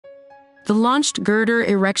The launched girder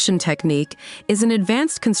erection technique is an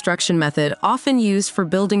advanced construction method often used for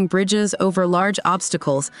building bridges over large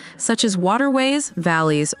obstacles, such as waterways,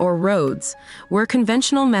 valleys, or roads, where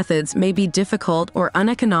conventional methods may be difficult or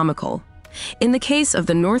uneconomical. In the case of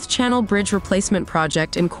the North Channel Bridge Replacement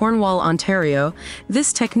Project in Cornwall, Ontario,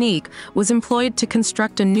 this technique was employed to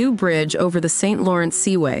construct a new bridge over the St. Lawrence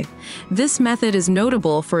Seaway. This method is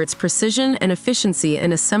notable for its precision and efficiency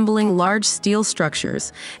in assembling large steel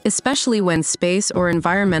structures, especially when space or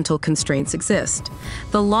environmental constraints exist.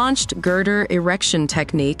 The launched girder erection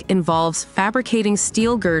technique involves fabricating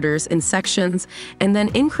steel girders in sections and then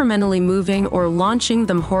incrementally moving or launching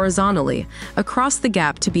them horizontally across the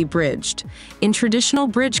gap to be bridged. In traditional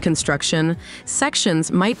bridge construction,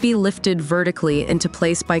 sections might be lifted vertically into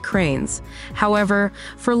place by cranes. However,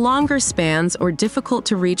 for longer spans or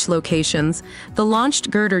difficult-to-reach locations, the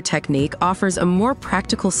launched girder technique offers a more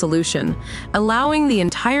practical solution, allowing the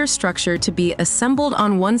entire structure to be assembled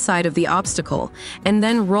on one side of the obstacle and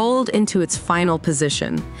then rolled into its final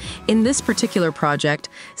position. In this particular project,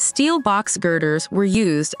 steel box girders were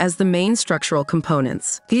used as the main structural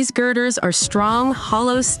components. These girders are strong,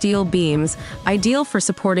 hollow steel beams ideal for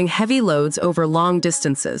supporting heavy loads over long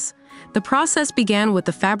distances. The process began with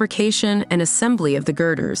the fabrication and assembly of the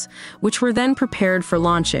girders, which were then prepared for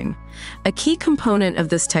launching. A key component of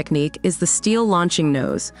this technique is the steel launching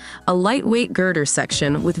nose, a lightweight girder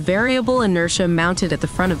section with variable inertia mounted at the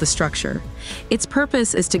front of the structure. Its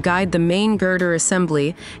purpose is to guide the main girder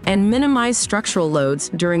assembly and minimize structural loads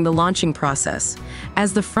during the launching process.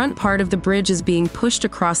 As the front part of the bridge is being pushed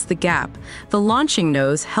across the gap, the launching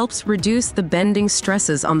nose helps reduce the bending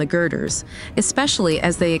stresses on the girders, especially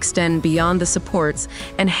as they extend beyond the supports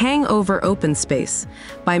and hang over open space.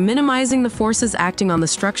 By minimizing the forces acting on the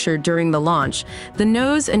structure during the launch, the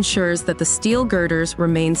nose ensures that the steel girders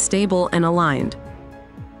remain stable and aligned.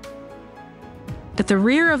 At the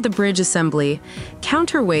rear of the bridge assembly,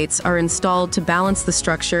 counterweights are installed to balance the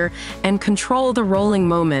structure and control the rolling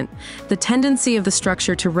moment, the tendency of the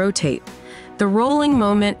structure to rotate. The rolling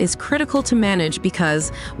moment is critical to manage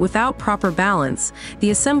because, without proper balance,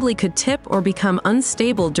 the assembly could tip or become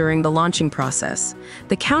unstable during the launching process.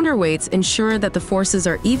 The counterweights ensure that the forces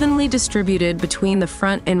are evenly distributed between the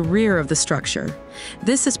front and rear of the structure.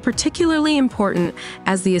 This is particularly important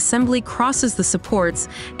as the assembly crosses the supports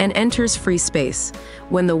and enters free space.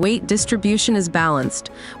 When the weight distribution is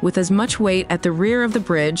balanced, with as much weight at the rear of the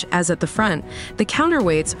bridge as at the front, the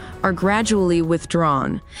counterweights are gradually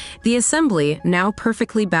withdrawn. The assembly, now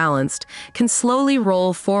perfectly balanced, can slowly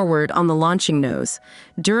roll forward on the launching nose.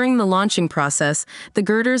 During the launching process, the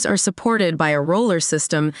girders are supported by a roller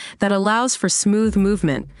system that allows for smooth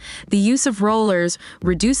movement. The use of rollers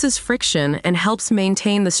reduces friction and helps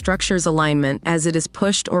maintain the structure's alignment as it is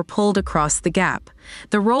pushed or pulled across the gap.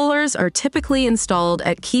 The rollers are typically installed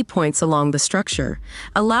at key points along the structure,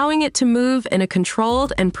 allowing it to move in a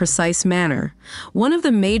controlled and precise manner. One of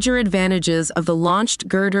the major advantages of the launched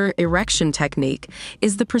girder erection technique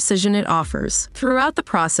is the precision it offers. Throughout the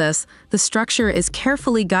process, the structure is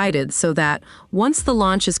carefully guided so that, once the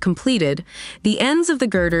launch is completed, the ends of the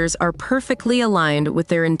girders are perfectly aligned with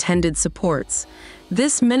their intended supports.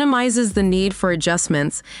 This minimizes the need for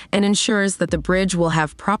adjustments and ensures that the bridge will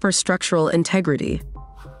have proper structural integrity.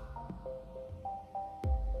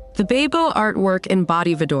 The BEBO artwork in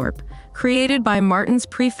Badhoevedorp, created by Martin's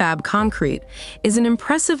Prefab Concrete, is an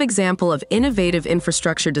impressive example of innovative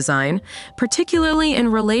infrastructure design, particularly in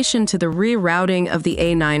relation to the rerouting of the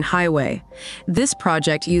A9 highway. This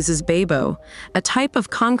project uses BEBO, a type of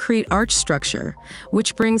concrete arch structure,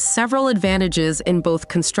 which brings several advantages in both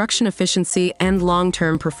construction efficiency and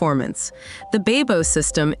long-term performance. The BEBO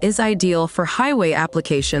system is ideal for highway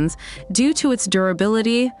applications due to its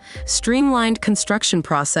durability, streamlined construction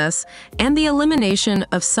process, and the elimination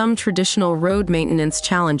of some traditional road maintenance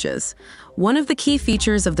challenges. One of the key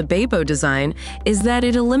features of the BEBO design is that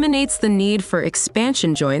it eliminates the need for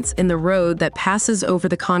expansion joints in the road that passes over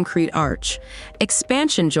the concrete arch.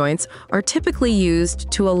 Expansion joints are typically used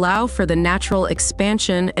to allow for the natural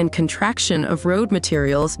expansion and contraction of road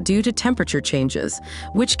materials due to temperature changes,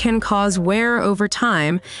 which can cause wear over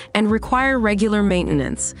time and require regular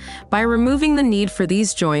maintenance. By removing the need for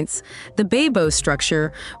these joints, the BEBO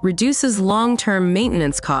structure reduces long-term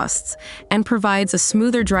maintenance costs and provides a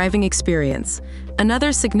smoother driving experience.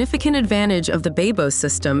 Another significant advantage of the BEBO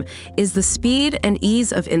system is the speed and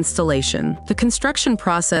ease of installation. The construction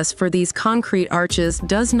process for these concrete arches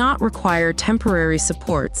does not require temporary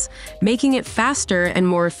supports, making it faster and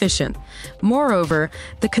more efficient. Moreover,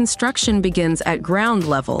 the construction begins at ground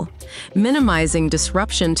level, minimizing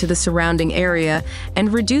disruption to the surrounding area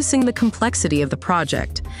and reducing the complexity of the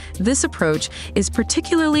project. This approach is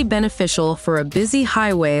particularly beneficial for a busy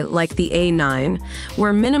highway like the A9,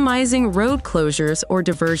 where minimizing road closures or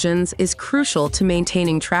diversions is crucial to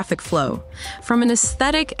maintaining traffic flow. From an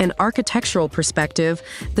aesthetic and architectural perspective,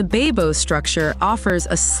 the BEBO structure offers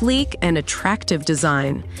a sleek and attractive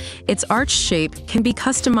design. Its arch shape can be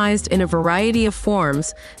customized in a variety of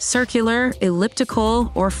forms, circular,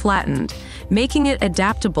 elliptical, or flattened, making it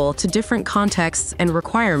adaptable to different contexts and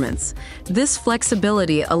requirements. This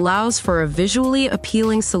flexibility allows for a visually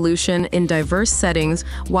appealing solution in diverse settings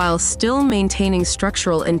while still maintaining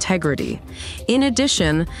structural integrity. In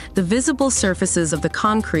addition, the visible surfaces of the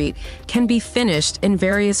concrete can be finished in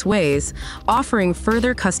various ways, offering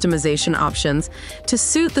further customization options to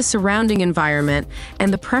suit the surrounding environment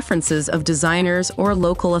and the preferences of designers or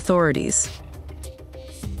local authorities.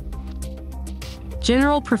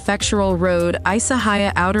 General Prefectural Road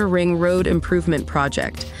Isahaya Outer Ring Road Improvement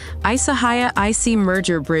Project. Isahaya IC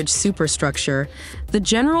Merger Bridge Superstructure. The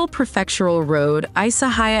General Prefectural Road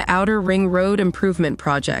Isahaya Outer Ring Road Improvement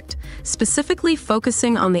Project, specifically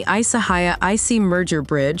focusing on the Isahaya IC Merger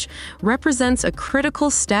Bridge, represents a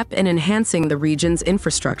critical step in enhancing the region's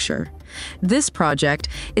infrastructure. This project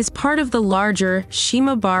is part of the larger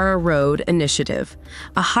Shimabara Road Initiative,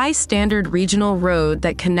 a high-standard regional road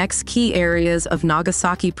that connects key areas of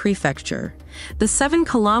Nagasaki Prefecture. The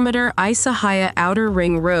 7-kilometer Isahaya Outer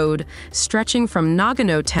Ring Road, stretching from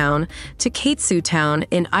Nagano Town to Caisson Town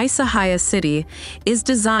in Isahaya City, is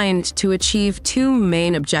designed to achieve two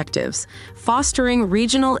main objectives: fostering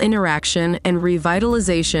regional interaction and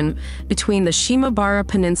revitalization between the Shimabara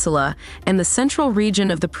Peninsula and the central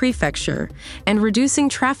region of the prefecture, and reducing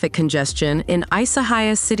traffic congestion in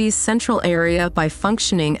Isahaya City's central area by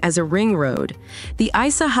functioning as a ring road. The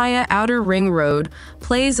Isahaya Outer Ring Road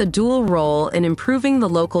plays a dual role in improving the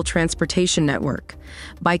local transportation network.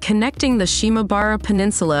 By connecting the Shimabara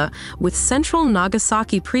Peninsula with central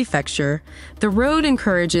Nagasaki Prefecture, the road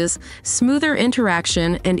encourages smoother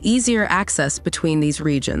interaction and easier access between these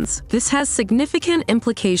regions. This has significant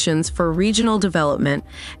implications for regional development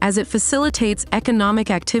as it facilitates economic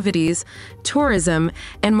activities, tourism,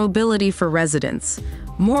 and mobility for residents.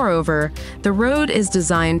 Moreover, the road is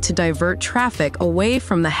designed to divert traffic away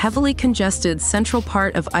from the heavily congested central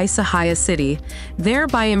part of Isahaya City,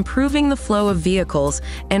 thereby improving the flow of vehicles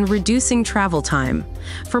and reducing travel time.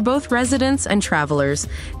 For both residents and travelers,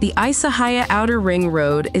 the Isahaya Outer Ring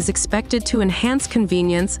Road is expected to enhance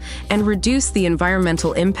convenience and reduce the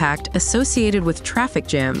environmental impact associated with traffic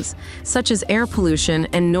jams, such as air pollution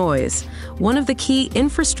and noise. One of the key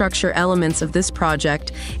infrastructure elements of this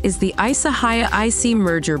project is the Isahaya IC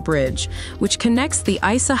Merger Bridge, which connects the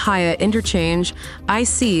Isahaya Interchange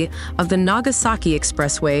IC of the Nagasaki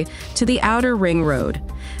Expressway to the Outer Ring Road.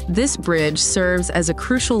 This bridge serves as a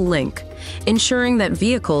crucial link, ensuring that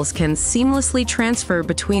vehicles can seamlessly transfer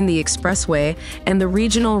between the expressway and the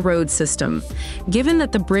regional road system. Given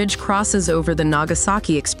that the bridge crosses over the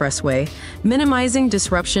Nagasaki Expressway, minimizing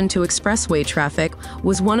disruption to expressway traffic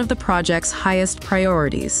was one of the project's highest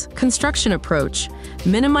priorities. Construction approach: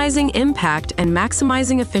 minimizing impact and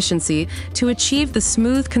maximizing efficiency to achieve the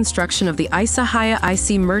smooth construction of the Isahaya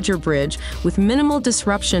IC Merger Bridge with minimal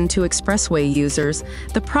disruption to expressway users.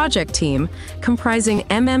 The project team, comprising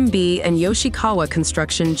MMB and Yoshikawa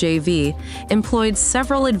Construction JV, employed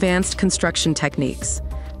several advanced construction techniques.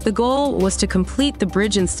 The goal was to complete the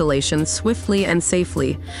bridge installation swiftly and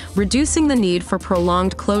safely, reducing the need for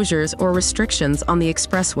prolonged closures or restrictions on the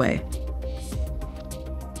expressway.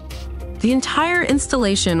 The entire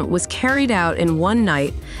installation was carried out in one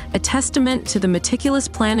night, a testament to the meticulous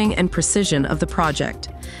planning and precision of the project.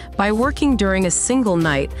 By working during a single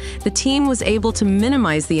night, the team was able to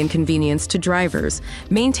minimize the inconvenience to drivers,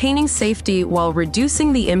 maintaining safety while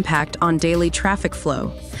reducing the impact on daily traffic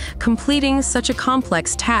flow. Completing such a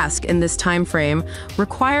complex task in this time frame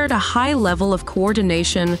required a high level of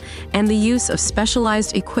coordination and the use of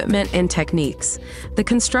specialized equipment and techniques. The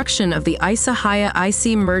construction of the Isahaya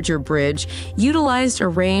IC Merger Bridge utilized a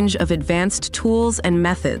range of advanced tools and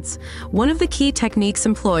methods. One of the key techniques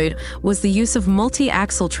employed was the use of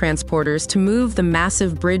multi-axle transporters to move the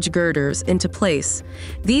massive bridge girders into place.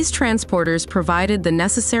 These transporters provided the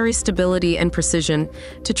necessary stability and precision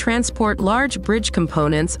to transport large bridge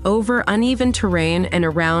components movements over uneven terrain and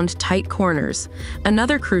around tight corners.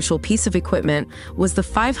 Another crucial piece of equipment was the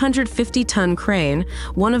 550-ton crane,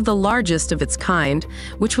 one of the largest of its kind,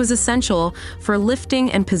 which was essential for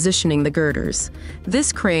lifting and positioning the girders.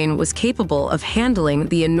 This crane was capable of handling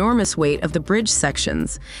the enormous weight of the bridge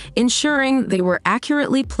sections, ensuring they were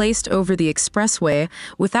accurately placed over the expressway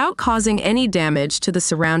without causing any damage to the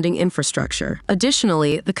surrounding infrastructure.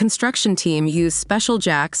 Additionally, the construction team used special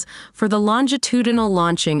jacks for the longitudinal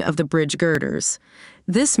launching of the bridge girders.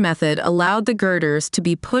 This method allowed the girders to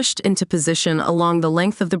be pushed into position along the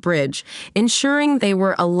length of the bridge, ensuring they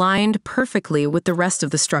were aligned perfectly with the rest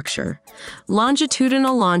of the structure.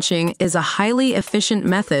 Longitudinal launching is a highly efficient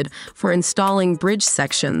method for installing bridge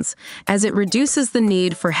sections, as it reduces the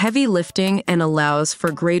need for heavy lifting and allows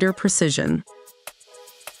for greater precision.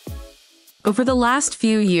 Over the last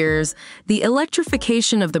few years, the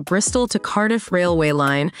electrification of the Bristol to Cardiff railway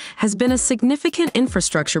line has been a significant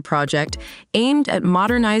infrastructure project aimed at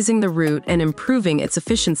modernizing the route and improving its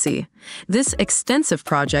efficiency. This extensive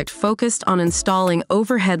project focused on installing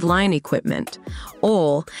overhead line equipment,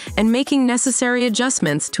 OL, and making necessary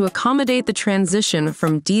adjustments to accommodate the transition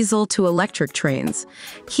from diesel to electric trains.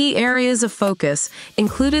 Key areas of focus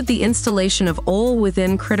included the installation of OL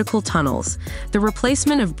within critical tunnels, the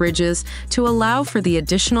replacement of bridges to allow for the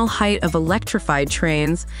additional height of electrified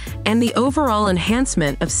trains, and the overall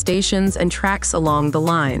enhancement of stations and tracks along the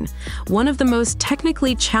line. One of the most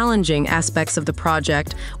technically challenging aspects of the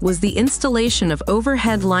project was the installation of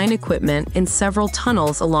overhead line equipment in several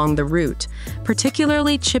tunnels along the route,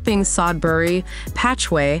 particularly Chipping Sodbury,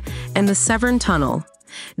 Patchway, and the Severn Tunnel.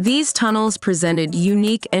 These tunnels presented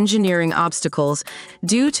unique engineering obstacles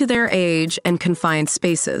due to their age and confined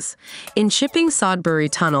spaces. In Chipping Sodbury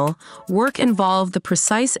Tunnel, work involved the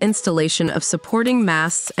precise installation of supporting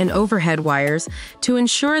masts and overhead wires to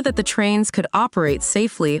ensure that the trains could operate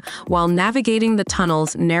safely while navigating the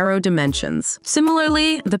tunnel's narrow dimensions.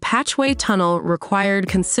 Similarly, the Patchway Tunnel required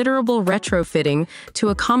considerable retrofitting to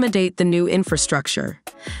accommodate the new infrastructure.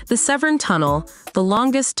 The Severn Tunnel, the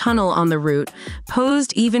longest tunnel on the route, posed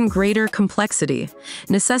even greater complexity,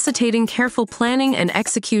 necessitating careful planning and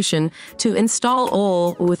execution to install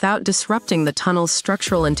OL without disrupting the tunnel's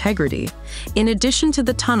structural integrity. In addition to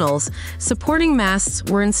the tunnels, supporting masts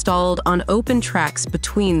were installed on open tracks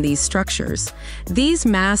between these structures. These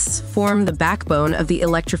masts form the backbone of the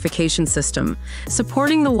electrification system,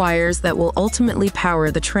 supporting the wires that will ultimately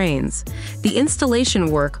power the trains. The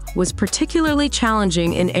installation work was particularly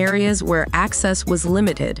challenging in areas where access was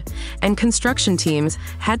limited, and construction teams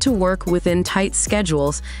had to work within tight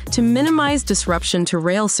schedules to minimize disruption to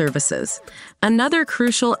rail services. Another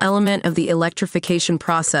crucial element of the electrification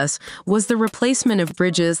process was the replacement of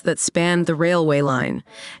bridges that spanned the railway line.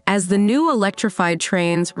 As the new electrified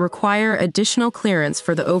trains require additional clearance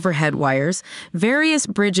for the overhead wires, various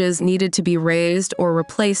bridges needed to be raised or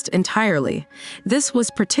replaced entirely. This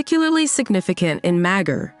was particularly significant in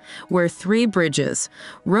Magher, where 3 bridges,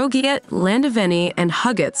 Rogiet, Landaveni, and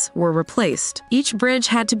Huggets, were replaced. Each bridge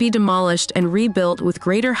had to be demolished and rebuilt with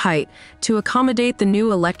greater height to accommodate the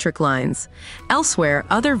new electric lines. Elsewhere,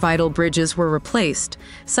 other vital bridges were replaced,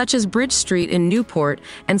 such as Bridge Street in Newport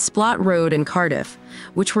and Splot Road in Cardiff,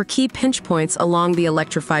 which were key pinch points along the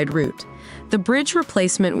electrified route. The bridge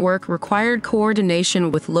replacement work required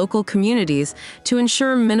coordination with local communities to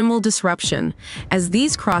ensure minimal disruption, as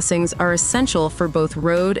these crossings are essential for both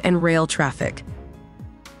road and rail traffic.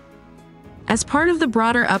 As part of the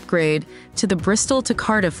broader upgrade to the Bristol to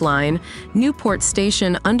Cardiff line, Newport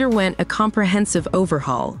Station underwent a comprehensive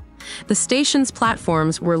overhaul. The station's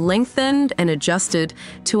platforms were lengthened and adjusted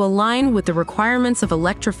to align with the requirements of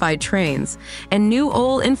electrified trains, and new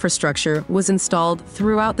OL infrastructure was installed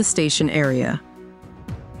throughout the station area.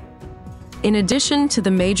 In addition to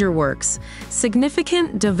the major works,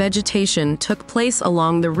 significant devegetation took place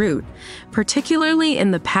along the route, particularly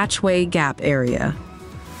in the Patchway Gap area.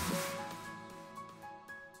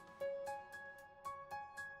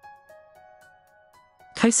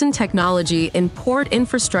 Caisson technology in port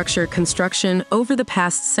infrastructure construction. Over the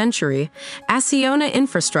past century, Acciona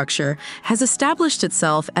Infrastructure has established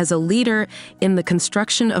itself as a leader in the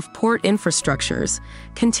construction of port infrastructures,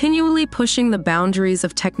 continually pushing the boundaries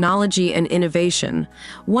of technology and innovation.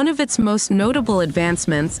 One of its most notable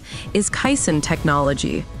advancements is Caisson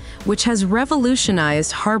technology, which has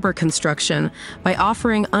revolutionized harbor construction by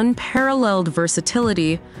offering unparalleled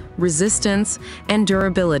versatility, resistance, and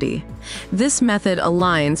durability. This method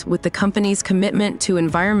aligns with the company's commitment to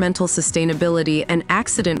environmental sustainability and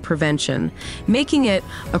accident prevention, making it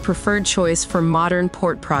a preferred choice for modern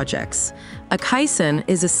port projects. A caisson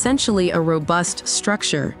is essentially a robust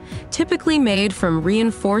structure, typically made from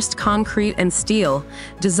reinforced concrete and steel,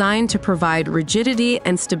 designed to provide rigidity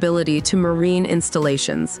and stability to marine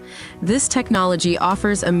installations. This technology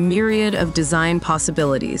offers a myriad of design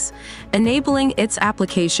possibilities, enabling its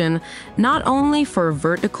application not only for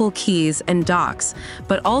vertical quays and docks,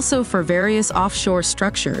 but also for various offshore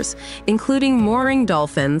structures, including mooring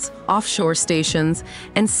dolphins, offshore stations,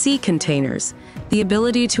 and sea containers. The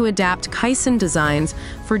ability to adapt caisson designs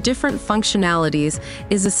for different functionalities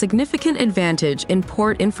is a significant advantage in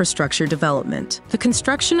port infrastructure development. The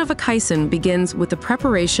construction of a caisson begins with the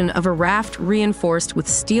preparation of a raft reinforced with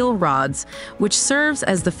steel rods, which serves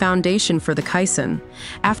as the foundation for the caisson.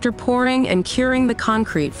 After pouring and curing the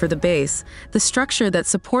concrete for the base, the structure that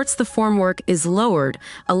supports the formwork is lowered,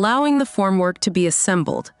 allowing the formwork to be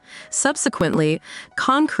assembled. Subsequently,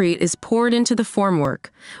 concrete is poured into the formwork,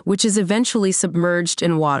 which is eventually submerged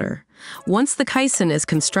in water. Once the caisson is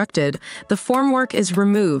constructed, the formwork is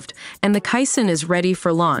removed, and the caisson is ready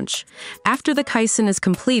for launch. After the caisson is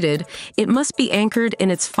completed, it must be anchored in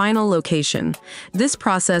its final location. This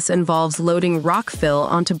process involves loading rock fill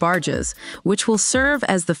onto barges, which will serve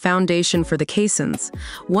as the foundation for the caissons.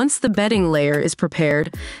 Once the bedding layer is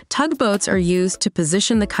prepared, tugboats are used to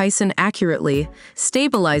position the caisson accurately,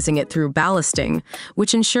 stabilizing it through ballasting,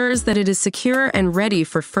 which ensures that it is secure and ready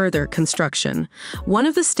for further construction. One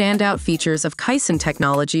of the standout features of caisson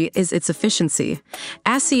technology is its efficiency.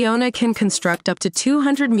 Isahaya can construct up to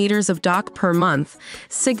 200 meters of dock per month,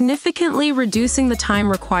 significantly reducing the time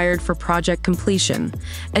required for project completion.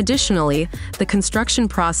 Additionally, the construction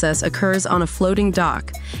process occurs on a floating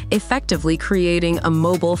dock, effectively creating a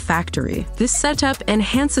mobile factory. This setup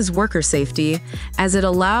enhances worker safety as it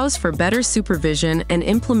allows for better supervision and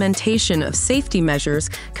implementation of safety measures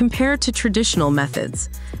compared to traditional methods.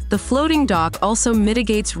 The floating dock also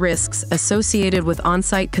mitigates risks associated with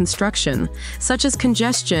on-site construction, such as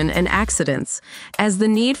congestion and accidents, as the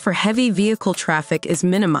need for heavy vehicle traffic is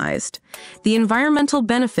minimized. The environmental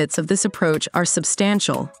benefits of this approach are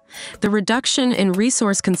substantial. The reduction in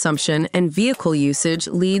resource consumption and vehicle usage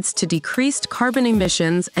leads to decreased carbon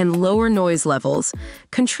emissions and lower noise levels,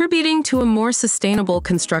 contributing to a more sustainable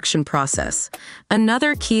construction process.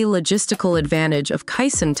 Another key logistical advantage of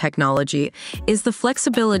caisson technology is the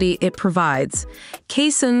flexibility it provides.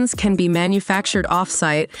 Caissons can be manufactured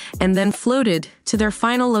off-site and then floated to their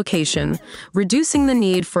final location, reducing the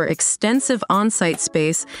need for extensive on-site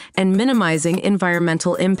space and minimizing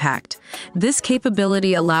environmental impact. This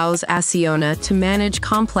capability allows Isahaya to manage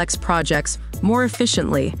complex projects more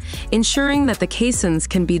efficiently, ensuring that the caissons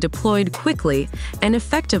can be deployed quickly and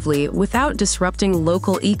effectively without disrupting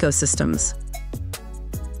local ecosystems.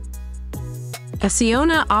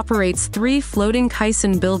 Isahaya operates 3 floating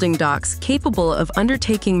caisson building docks capable of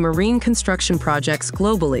undertaking marine construction projects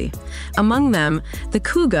globally. Among them, the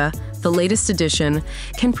Cougar, the latest edition,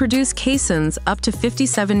 can produce caissons up to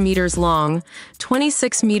 57 meters long,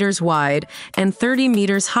 26 meters wide, and 30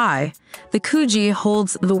 meters high. The Cougar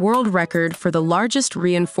holds the world record for the largest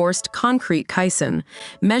reinforced concrete caisson,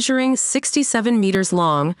 measuring 67 meters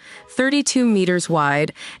long, 32 meters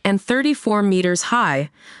wide, and 34 meters high.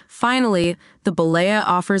 Finally, the BEBO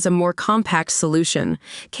offers a more compact solution,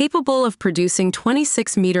 capable of producing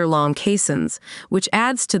 26-meter-long caissons, which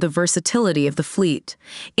adds to the versatility of the fleet.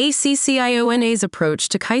 Isahay's approach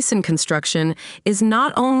to caisson construction is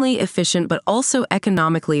not only efficient but also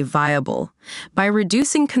economically viable. By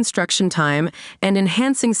reducing construction time and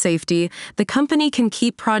enhancing safety, the company can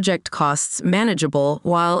keep project costs manageable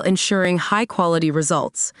while ensuring high-quality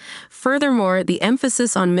results. Furthermore, the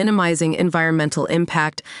emphasis on minimizing environmental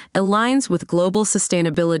impact aligns with global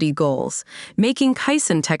sustainability goals, making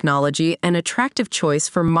caisson technology an attractive choice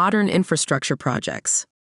for modern infrastructure projects.